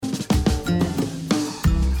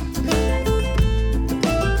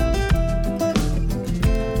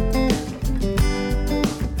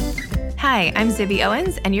Hi, I'm Zibby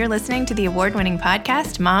Owens, and you're listening to the award-winning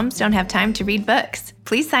podcast, Moms Don't Have Time to Read Books.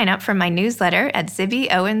 Please sign up for my newsletter at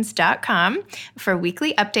zibbyowens.com for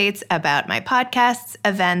weekly updates about my podcasts,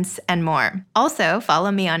 events, and more. Also,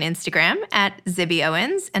 follow me on Instagram at Zibby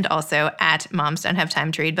Owens and also at Moms Don't Have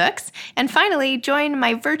Time to Read Books. And finally, join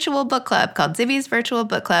my virtual book club called Zibby's Virtual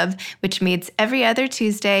Book Club, which meets every other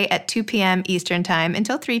Tuesday at 2 p.m. Eastern Time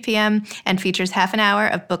until 3 p.m. and features half an hour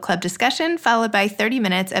of book club discussion followed by 30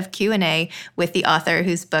 minutes of Q&A with the author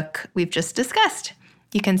whose book we've just discussed.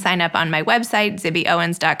 You can sign up on my website,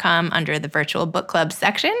 zibbyowens.com, under the Virtual Book Club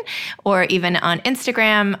section, or even on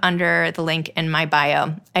Instagram under the link in my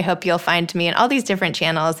bio. I hope you'll find me in all these different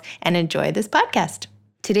channels and enjoy this podcast.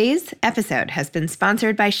 Today's episode has been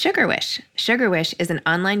sponsored by SugarWish. SugarWish is an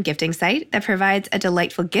online gifting site that provides a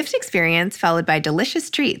delightful gift experience followed by delicious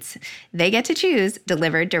treats. They get to choose,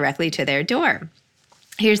 delivered directly to their door.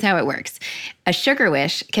 Here's how it works. A Sugar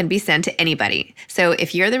Wish can be sent to anybody. So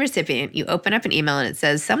if you're the recipient, you open up an email and it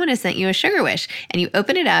says, someone has sent you a Sugar Wish. And you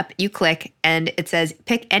open it up, you click, and it says,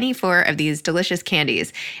 pick any 4 of these delicious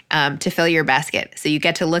candies to fill your basket. So you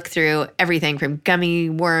get to look through everything from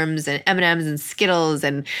gummy worms and M&Ms and Skittles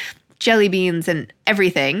and jelly beans and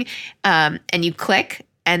everything. And you click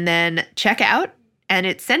and then check out. And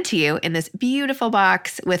it's sent to you in this beautiful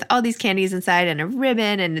box with all these candies inside and a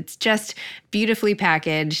ribbon, and it's just beautifully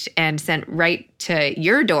packaged and sent right to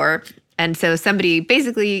your door. And so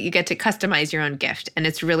basically you get to customize your own gift, and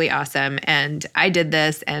it's really awesome. And I did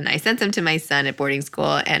this, and I sent them to my son at boarding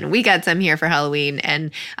school, and we got some here for Halloween,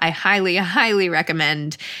 and I highly, highly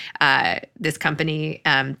recommend this company.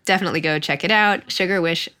 Definitely go check it out,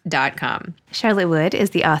 sugarwish.com. Charlotte Wood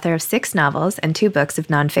is the author of 6 novels and 2 books of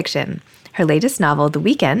nonfiction. Her latest novel, The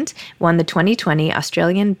Weekend, won the 2020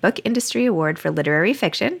 Australian Book Industry Award for Literary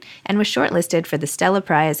Fiction and was shortlisted for the Stella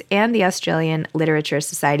Prize and the Australian Literature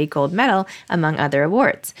Society Gold Medal, among other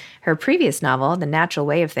awards. Her previous novel, The Natural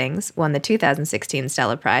Way of Things, won the 2016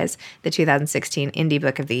 Stella Prize, the 2016 Indie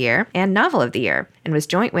Book of the Year, and Novel of the Year, and was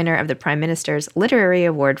joint winner of the Prime Minister's Literary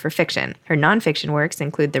Award for Fiction. Her nonfiction works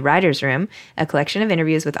include The Writer's Room, a collection of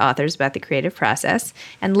interviews with authors about the creative process,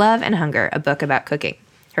 and Love and Hunger, a book about cooking.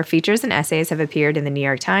 Her features and essays have appeared in the New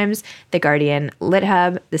York Times, The Guardian,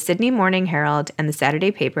 LitHub, the Sydney Morning Herald, and the Saturday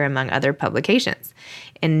Paper, among other publications.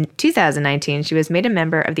 In 2019, she was made a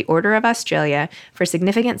member of the Order of Australia for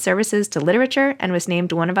significant services to literature and was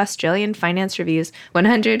named one of Australian Finance Review's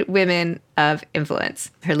 100 Women of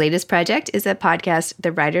Influence. Her latest project is a podcast,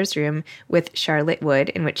 The Writer's Room, with Charlotte Wood,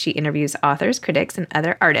 in which she interviews authors, critics, and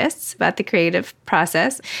other artists about the creative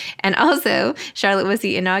process. And also, Charlotte was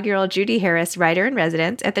the inaugural Judy Harris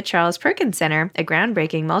Writer-in-Residence at the Charles Perkins Center, a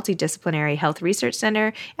groundbreaking multidisciplinary health research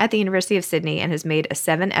center at the University of Sydney, and has made a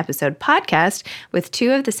 7-episode podcast with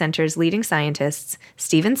 2 of the center's leading scientists,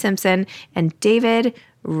 Stephen Simpson and David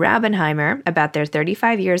Raubenheimer, about their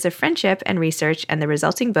 35 years of friendship and research and the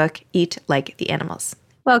resulting book, Eat Like the Animals.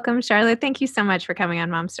 Welcome, Charlotte. Thank you so much for coming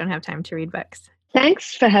on Moms Don't Have Time to Read Books.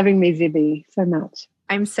 Thanks for having me, Zibby, so much.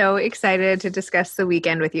 I'm so excited to discuss The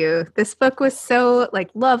Weekend with you. This book was so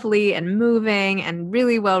lovely and moving and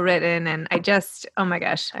really well written. And oh my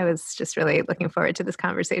gosh, I was just really looking forward to this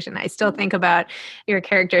conversation. I still think about your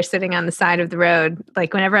character sitting on the side of the road.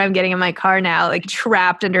 Whenever I'm getting in my car now,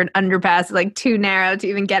 trapped under an underpass, too narrow to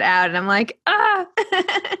even get out. And I'm like, ah.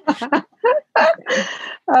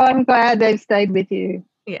 Oh, I'm glad they've stayed with you.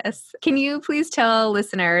 Yes. Can you please tell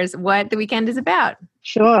listeners what The Weekend is about?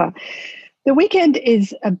 Sure. The Weekend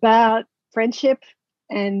is about friendship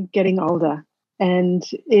and getting older. And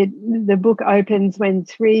the book opens when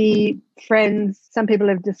 3 friends, some people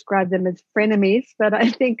have described them as frenemies, but I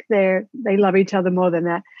think they love each other more than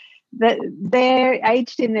that. They're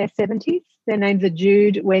aged in their 70s. Their names are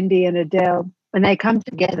Jude, Wendy, and Adele. And they come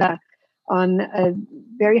together on a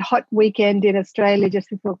very hot weekend in Australia just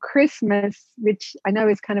before Christmas, which I know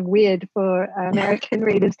is kind of weird for American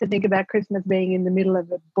readers to think about Christmas being in the middle of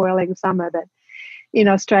a boiling summer, but in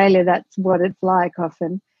Australia, that's what it's like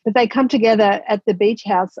often. But they come together at the beach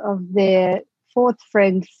house of their 4th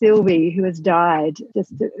friend, Sylvie, who has died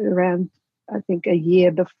just around, I think, a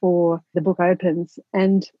year before the book opens.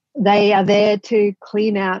 And they are there to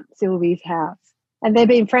clean out Sylvie's house. And they've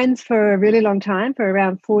been friends for a really long time, for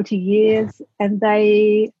around 40 years. And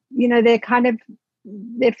their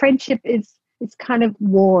friendship is kind of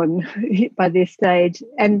worn by this stage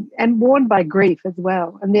and worn by grief as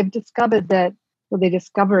well. And they've discovered that, well, they're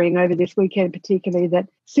discovering over this weekend particularly, that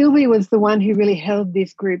Sylvie was the one who really held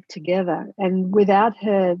this group together. And without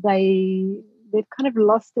her, they've kind of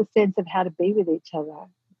lost a sense of how to be with each other.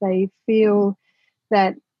 They feel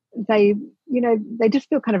that they just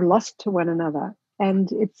feel kind of lost to one another. And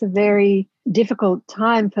it's a very difficult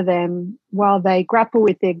time for them while they grapple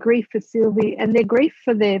with their grief for Sylvie and their grief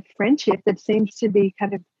for their friendship that seems to be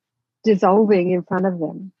kind of dissolving in front of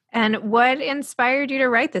them. And what inspired you to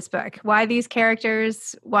write this book? Why these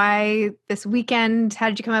characters? Why this weekend? How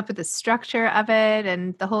did you come up with the structure of it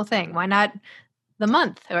and the whole thing? Why not the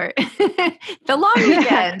month or the long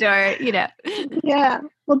weekend or, Yeah.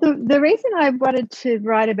 Well, the reason I wanted to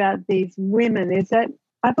write about these women is that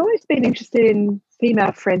I've always been interested in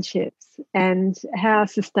female friendships and how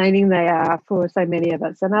sustaining they are for so many of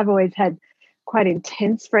us. And I've always had quite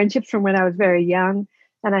intense friendships from when I was very young.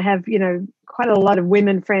 And I have, quite a lot of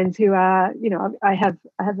women friends who are, I have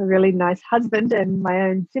a really nice husband and my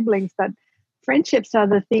own siblings, but friendships are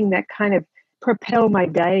the thing that kind of propel my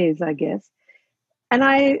days, I guess. And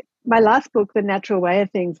my last book, The Natural Way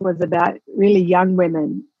of Things, was about really young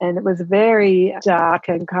women. And it was a very dark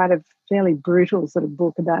and kind of fairly brutal sort of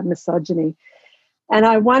book about misogyny. And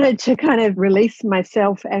I wanted to kind of release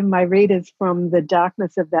myself and my readers from the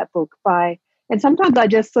darkness of that book and sometimes I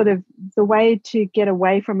just sort of, the way to get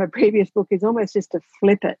away from a previous book is almost just to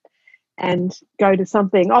flip it and go to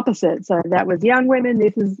something opposite. So that was young women,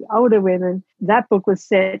 this is older women. That book was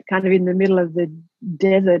set kind of in the middle of the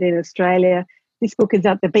desert in Australia. This book is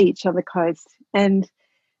at the beach on the coast. And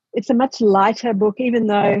it's a much lighter book, even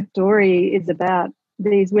though the story is about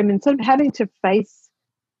these women sort of having to face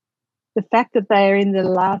the fact that they are in the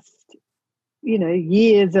last,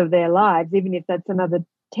 years of their lives, even if that's another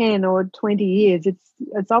 10 or 20 years,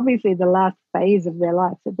 it's obviously the last phase of their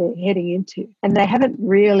life that they're heading into. And they haven't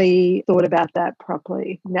really thought about that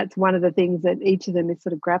properly. And that's one of the things that each of them is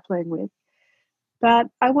sort of grappling with. But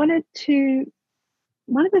one of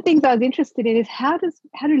the things I was interested in is how do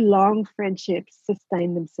long friendships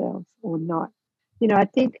sustain themselves or not? I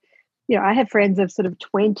think, I have friends of sort of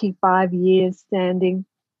 25 years standing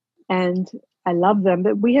and I love them,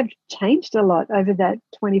 but we have changed a lot over that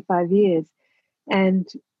 25 years. And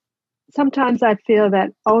sometimes I feel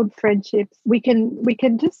that old friendships, we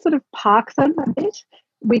can just sort of park them a bit.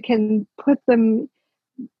 We can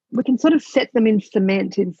sort of set them in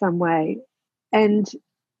cement in some way. And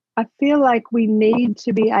I feel like we need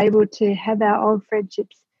to be able to have our old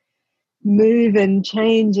friendships move and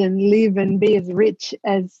change and live and be as rich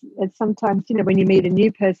as sometimes, when you meet a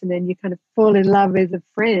new person and you kind of fall in love as a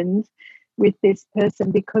friend with this person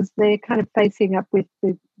because they're kind of facing up with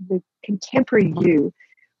the contemporary you,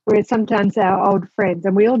 whereas sometimes our old friends,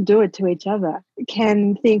 and we all do it to each other,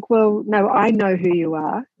 can think, well, no, I know who you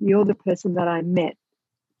are. You're the person that I met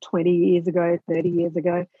 20 years ago, 30 years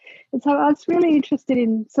ago. And so I was really interested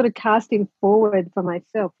in sort of casting forward for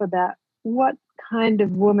myself about what kind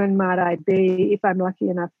of woman might I be if I'm lucky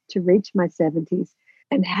enough to reach my 70s,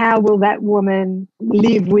 and how will that woman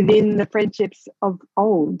live within the friendships of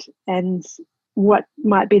old, and what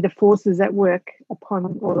might be the forces at work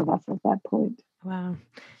upon all of us at that point. Wow.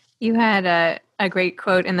 You had a great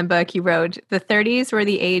quote in the book. You wrote, "The 30s were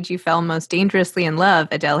the age you fell most dangerously in love,"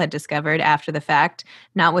 Adele had discovered after the fact,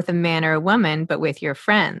 "not with a man or a woman, but with your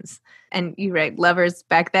friends." And you write, lovers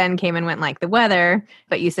back then came and went like the weather,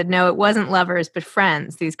 but you said, no, it wasn't lovers, but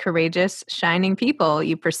friends, these courageous, shining people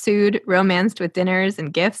you pursued, romanced with dinners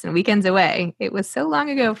and gifts and weekends away. It was so long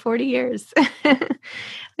ago, 40 years.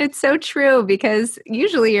 It's so true, because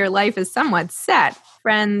usually your life is somewhat set.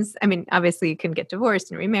 Friends, I mean, obviously you can get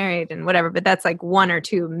divorced and remarried and whatever, but that's like one or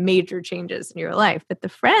two major changes in your life. But the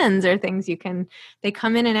friends are things they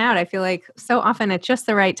come in and out. I feel like so often at just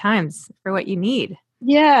the right times for what you need.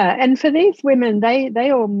 Yeah, and for these women, they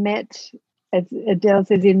all met, as Adele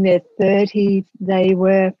says, in their 30s.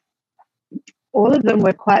 All of them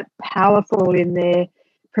were quite powerful in their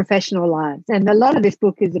professional lives. And a lot of this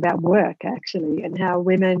book is about work, actually, and how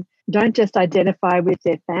women don't just identify with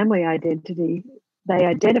their family identity, they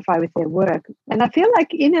identify with their work. And I feel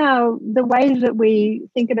like in the ways that we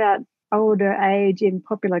think about older age in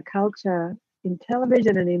popular culture, in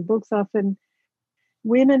television and in books, often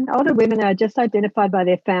older women are just identified by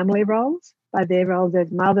their family roles, by their roles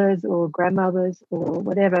as mothers or grandmothers or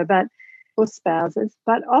whatever, or spouses.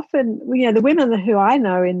 But often, the women who I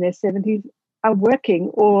know in their 70s are working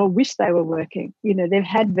or wish they were working. They've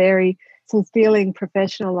had very fulfilling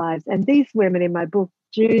professional lives. And these women in my book,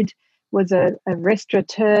 Jude was a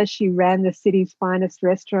restaurateur. She ran the city's finest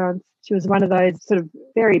restaurants. She was one of those sort of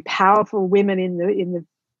very powerful women in the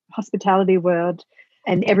hospitality world.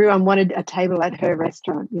 And everyone wanted a table at her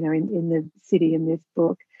restaurant, in the city in this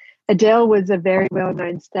book. Adele was a very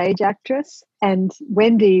well-known stage actress, and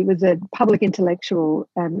Wendy was a public intellectual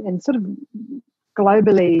and sort of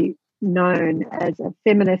globally known as a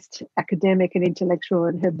feminist academic and intellectual,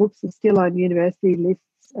 and her books are still on university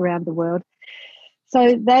lists around the world.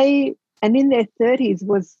 So they, and in their 30s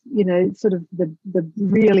was, you know, sort of the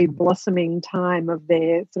really blossoming time of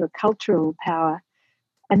their sort of cultural power.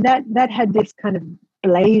 And that had this kind of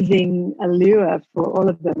blazing allure for all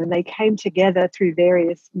of them. And they came together through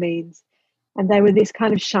various means. And they were this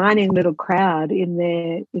kind of shining little crowd in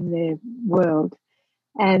their world.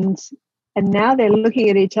 And now they're looking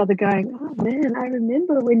at each other going, oh man, I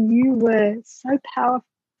remember when you were so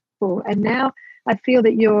powerful. And now I feel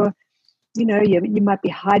that you're, you know, you might be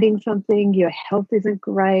hiding something, your health isn't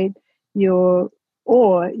great,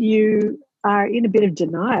 or you are in a bit of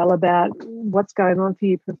denial about what's going on for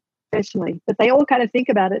you professionally. But they all kind of think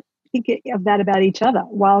of that about each other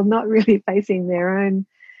while not really facing their own,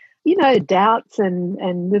 you know, doubts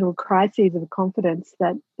and little crises of confidence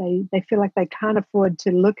that they feel like they can't afford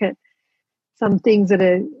to look at some things that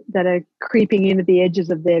are creeping in at the edges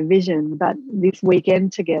of their vision. But this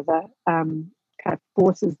weekend together kind of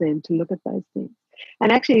forces them to look at those things.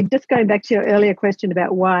 And actually, just going back to your earlier question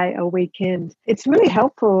about why a weekend, it's really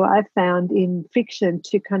helpful, I've found, in fiction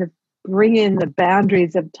to kind of bring in the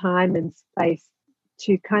boundaries of time and space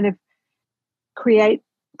to kind of create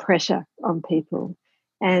pressure on people.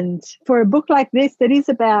 And for a book like this, it's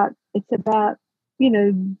about, you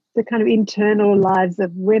know, the kind of internal lives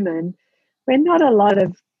of women, where not a lot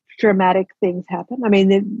of dramatic things happen. I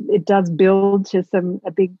mean, it does build to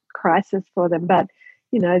a big crisis for them, but,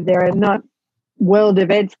 you know, there are not world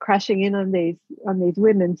events crashing in on these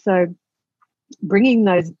women. So bringing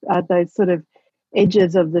those sort of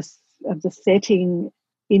edges of the setting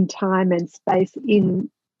in time and space in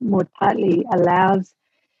more tightly allows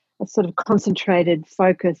a sort of concentrated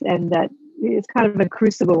focus, and that it's kind of a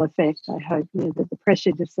crucible effect, I hope, you know, that the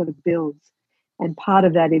pressure just sort of builds. And part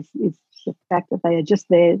of that is the fact that they are just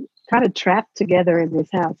there kind of trapped together in this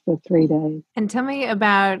house for 3 days. And tell me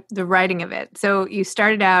about the writing of it. So you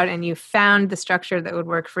started out and you found the structure that would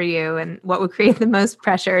work for you and what would create the most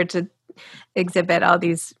pressure to exhibit all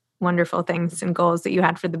these wonderful things and goals that you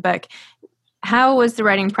had for the book. How was the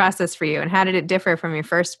writing process for you, and how did it differ from your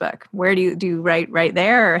first book? Where do you write right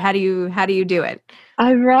there, or how do you do it?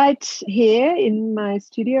 I write here in my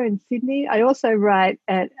studio in Sydney. I also write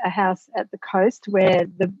at a house at the coast where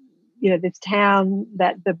this town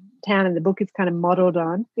that the town in the book is kind of modelled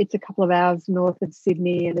on. It's a couple of hours north of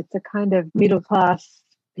Sydney, and it's a kind of middle class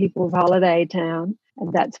people's holiday town,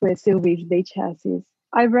 and that's where Sylvie's beach house is.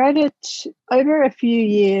 I wrote it over a few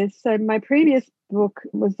years. So my previous book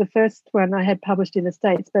was the first one I had published in the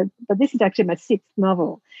States, but this is actually my 6th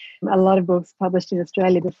novel. A lot of books published in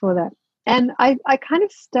Australia before that. And I kind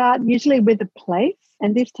of start usually with a place.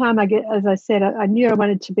 And this time as I said, I knew I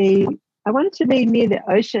wanted to be near the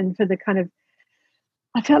ocean for the kind of,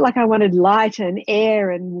 I felt like I wanted light and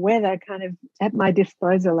air and weather kind of at my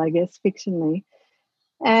disposal, I guess, fictionally.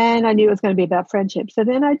 And I knew it was going to be about friendship. So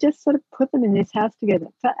then I just sort of put them in this house together.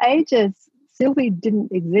 For ages, Sylvie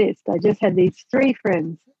didn't exist. I just had these 3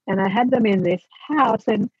 friends, and I had them in this house.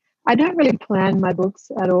 And I don't really plan my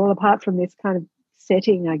books at all, apart from this kind of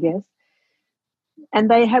setting, I guess. And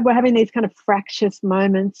were having these kind of fractious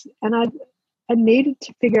moments, and I needed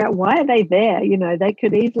to figure out, why are they there? You know, they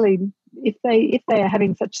could easily, if they are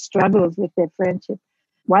having such struggles with their friendship,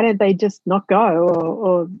 why don't they just not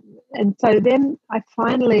go? And so then I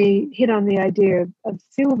finally hit on the idea of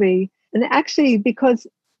Sylvie, and actually because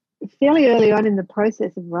fairly early on in the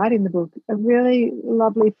process of writing the book, a really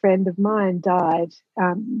lovely friend of mine died,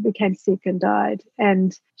 became sick and died.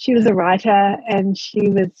 And she was a writer, and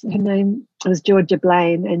her name was Georgia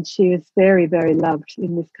Blaine, and she was very, very loved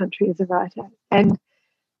in this country as a writer. And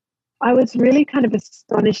I was really kind of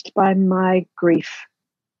astonished by my grief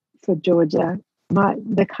for Georgia,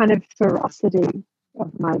 the kind of ferocity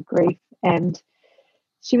of my grief. And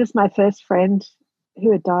she was my first friend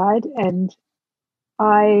who had died, and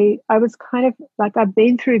I was kind of like, I've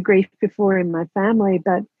been through grief before in my family,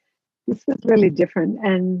 but this was really different.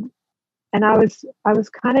 And I was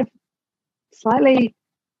kind of slightly,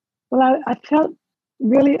 I felt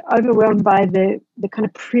really overwhelmed by the kind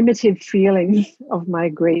of primitive feelings of my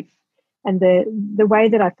grief, and the way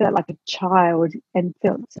that I felt like a child and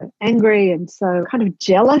felt so angry and so kind of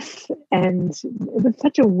jealous. And it was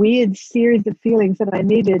such a weird series of feelings that I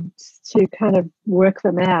needed to kind of work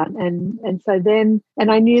them out. And so then,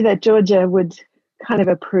 and I knew that Georgia would kind of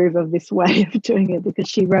approve of this way of doing it, because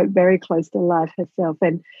she wrote very close to life herself,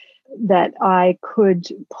 and that I could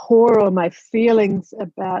pour all my feelings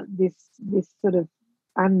about this sort of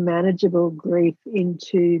unmanageable grief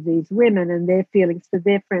into these women and their feelings for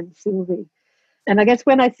their friend Sylvie. And I guess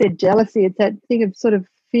when I said jealousy, it's that thing of sort of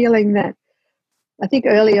feeling that, I think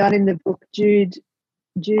early on in the book, Jude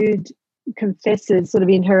confesses sort of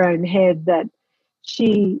in her own head that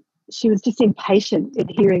she was just impatient at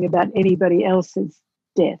hearing about anybody else's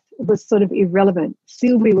death. It was sort of irrelevant.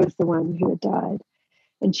 Sylvie was the one who had died.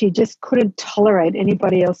 And she just couldn't tolerate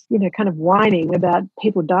anybody else, kind of whining about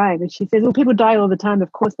people dying. And she says, well, people die all the time.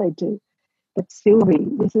 Of course they do. But Sylvie,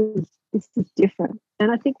 this is different.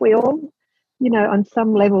 And I think we all, on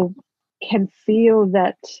some level can feel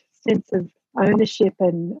that sense of ownership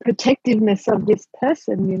and protectiveness of this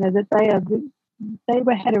person, that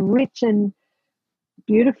they had a rich and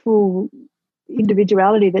beautiful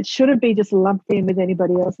individuality that shouldn't be just lumped in with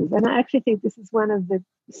anybody else's. And I actually think this is one of the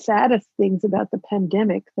saddest things about the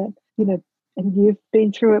pandemic that, and you've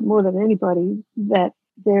been through it more than anybody, that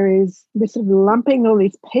there is this sort of lumping all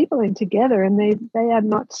these people in together, and they are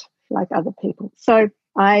not like other people. So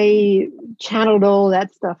I channeled all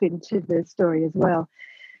that stuff into the story as well.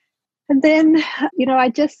 And then, I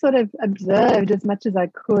just sort of observed as much as I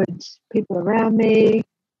could people around me,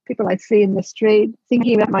 people I see in the street,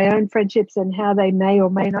 thinking about my own friendships and how they may or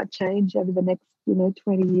may not change over the next,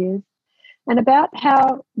 20 years. And about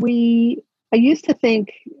how I used to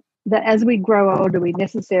think that as we grow older, we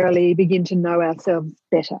necessarily begin to know ourselves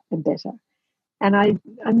better and better. And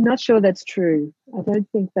I'm not sure that's true. I don't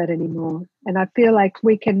think that anymore. And I feel like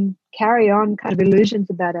we can carry on kind of illusions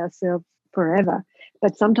about ourselves forever.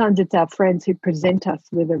 But sometimes it's our friends who present us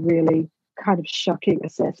with a really kind of shocking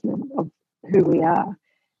assessment of who we are.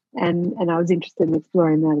 And I was interested in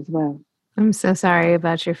exploring that as well. I'm so sorry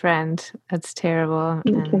about your friend. That's terrible.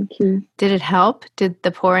 Thank you. Did it help? Did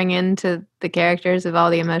the pouring into the characters of all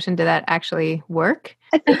the emotion, did that actually work?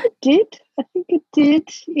 I think it did. I think it did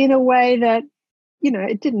in a way that,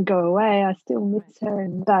 it didn't go away. I still miss her.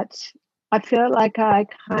 But I felt like I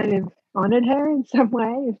kind of honored her in some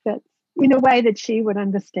way, if that's in a way that she would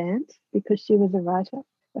understand, because she was a writer,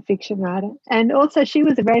 a fiction writer. And also she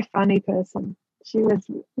was a very funny person. She was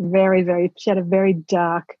she had a very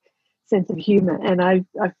dark sense of humor. And I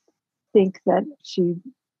think that she,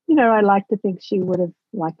 I like to think she would have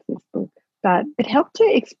liked this book. But it helped to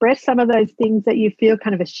express some of those things that you feel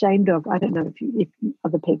kind of ashamed of. I don't know if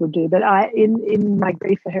other people do, but in my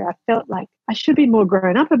grief for her, I felt like I should be more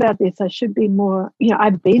grown up about this. I should be more,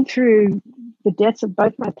 I've been through the deaths of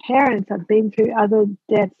both my parents. I've been through other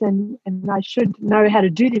deaths, and I should know how to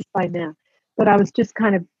do this by now. But I was just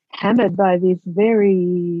kind of hammered by these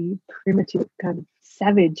very primitive kind of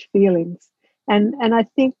savage feelings. And I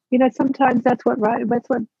think, sometimes that's what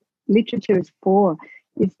literature is for,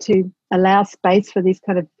 is to allow space for these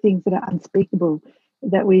kind of things that are unspeakable,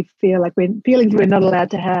 that we feel like feelings we're not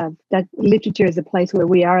allowed to have, that literature is a place where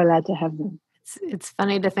we are allowed to have them. It's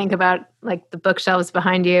funny to think about, like, the bookshelves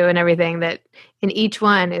behind you and everything, that in each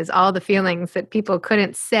one is all the feelings that people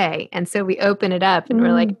couldn't say. And so we open it up and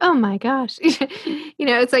we're like, oh my gosh,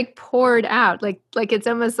 it's like poured out, like it's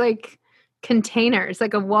almost like containers,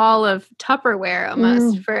 like a wall of Tupperware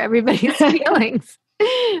almost for everybody's feelings.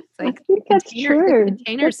 It's like that's true.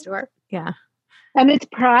 Container store. Yeah. And it's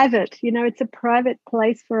private, it's a private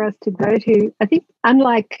place for us to go to. I think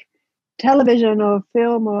unlike television or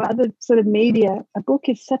film or other sort of media, a book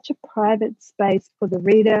is such a private space for the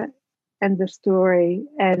reader and the story.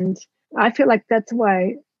 And I feel like that's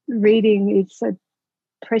why reading is so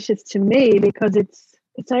precious to me, because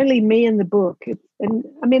it's only me and the book. And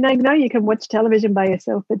I mean, I know you can watch television by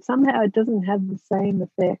yourself, but somehow it doesn't have the same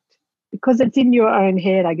effect, because it's in your own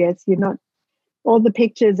head, I guess. You're not, all the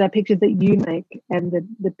pictures are pictures that you make, and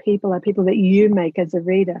the people are people that you make as a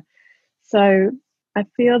reader. So I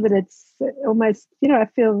feel that it's almost, I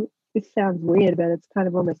feel, this sounds weird, but it's kind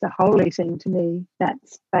of almost a holy thing to me, that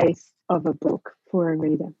space of a book for a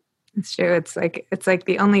reader. It's true. It's like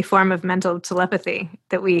the only form of mental telepathy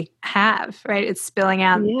that we have, right? It's spilling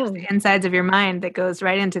out the insides of your mind that goes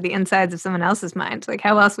right into the insides of someone else's mind. Like,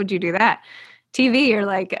 how else would you do that? TV, you're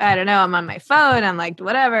like, I don't know, I'm on my phone, I'm like,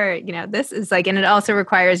 whatever, this is like, and it also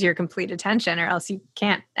requires your complete attention, or else you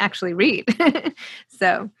can't actually read.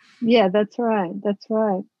 So. Yeah, that's right. That's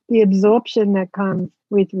right. The absorption that comes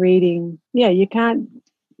with reading. Yeah, you can't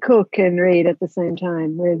cook and read at the same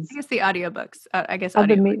time. Whereas I guess the audiobooks.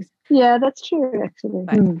 Audiobooks. Yeah, that's true, actually.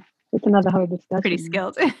 It's another whole discussion. Pretty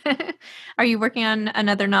skilled. Are you working on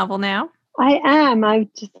another novel now? I am.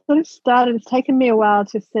 I've just sort of started. It's taken me a while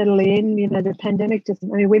to settle in. The pandemic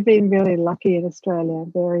we've been really lucky in Australia,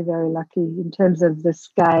 very, very lucky in terms of the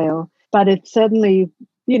scale. But it certainly,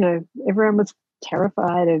 everyone was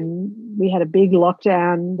terrified, and we had a big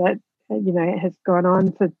lockdown that, has gone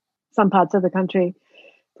on for some parts of the country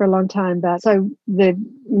for a long time. But so the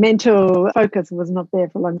mental focus was not there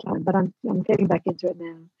for a long time, but I'm getting back into it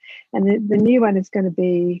now. And the new one is going to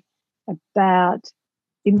be about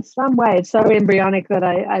in some way, it's so embryonic that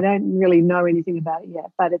I don't really know anything about it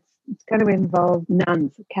yet, but it's going to involve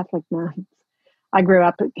nuns, Catholic nuns. I grew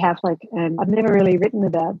up Catholic, and I've never really written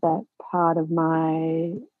about that part of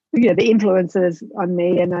my, the influences on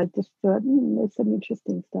me. And I just thought, there's some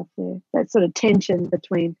interesting stuff there. That sort of tension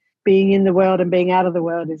between being in the world and being out of the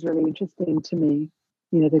world is really interesting to me.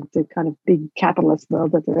 The kind of big capitalist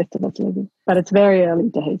world that the rest of us live in. But it's very early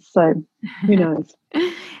days, so who knows?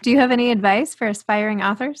 Do you have any advice for aspiring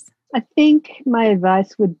authors? I think my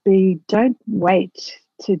advice would be, don't wait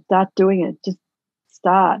to start doing it. Just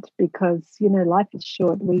start, because life is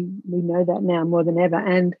short. We know that now more than ever,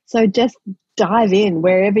 and so just dive in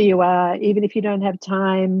wherever you are, even if you don't have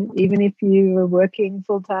time, even if you are working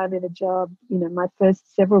full-time in a job. My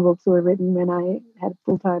first several books were written when I had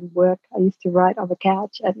full-time work. I used to write on the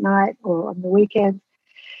couch at night or on the weekends.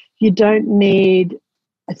 You don't need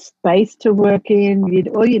a space to work in.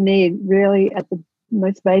 All you need really at the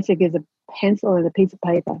most basic is a pencil and a piece of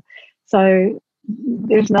paper. So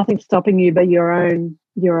there's nothing stopping you but your own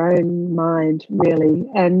mind, really,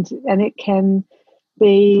 and it can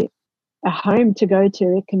be a home to go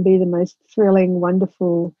to. It can be the most thrilling,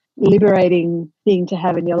 wonderful, liberating thing to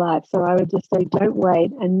have in your life. So I would just say, don't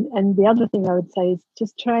wait. And the other thing I would say is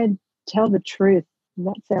just try and tell the truth. And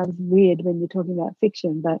that sounds weird when you're talking about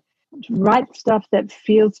fiction, but write stuff that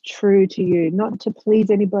feels true to you, not to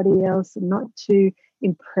please anybody else, not to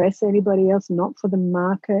impress anybody else, not for the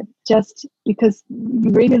market, just because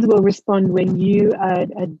readers will respond when you are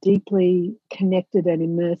deeply connected and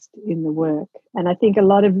immersed in the work. And I think a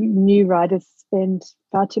lot of new writers spend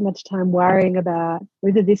far too much time worrying about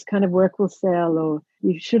whether this kind of work will sell, or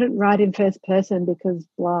you shouldn't write in first person because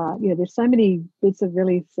blah. There's so many bits of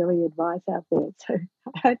really silly advice out there. So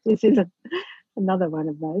I hope this isn't another one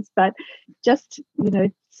of those, but just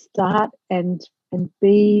start and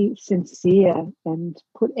be sincere and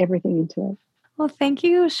put everything into it. Well, thank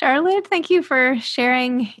you, Charlotte. Thank you for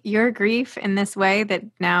sharing your grief in this way that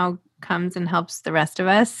now comes and helps the rest of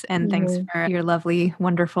us. And thanks for your lovely,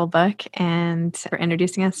 wonderful book and for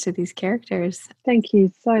introducing us to these characters. Thank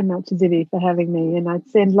you so much, Zibby, for having me. And I'd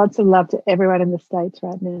send lots of love to everyone in the States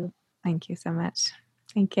right now. Thank you so much.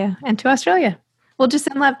 Thank you. And to Australia. We'll just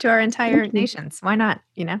send love to our entire nations. Why not?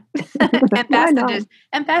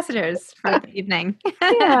 Ambassadors for the evening.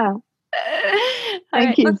 Yeah.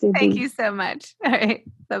 Thank you, Zibby. Thank you so much. All right.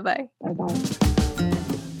 Bye-bye. Bye-bye.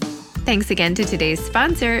 Thanks again to today's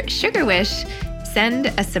sponsor, Sugar Wish. Send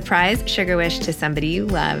a surprise Sugar Wish to somebody you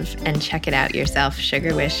love and check it out yourself,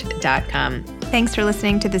 sugarwish.com. Thanks for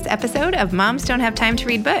listening to this episode of Moms Don't Have Time to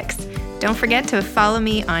Read Books. Don't forget to follow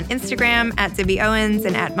me on Instagram at Zibby Owens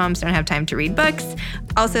and at Moms Don't Have Time to Read Books.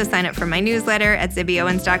 Also sign up for my newsletter at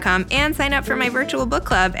zibbyowens.com and sign up for my virtual book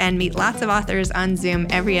club and meet lots of authors on Zoom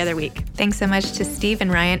every other week. Thanks so much to Steve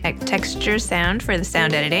and Ryan at Texture Sound for the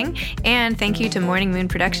sound editing. And thank you to Morning Moon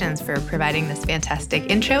Productions for providing this fantastic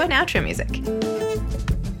intro and outro music.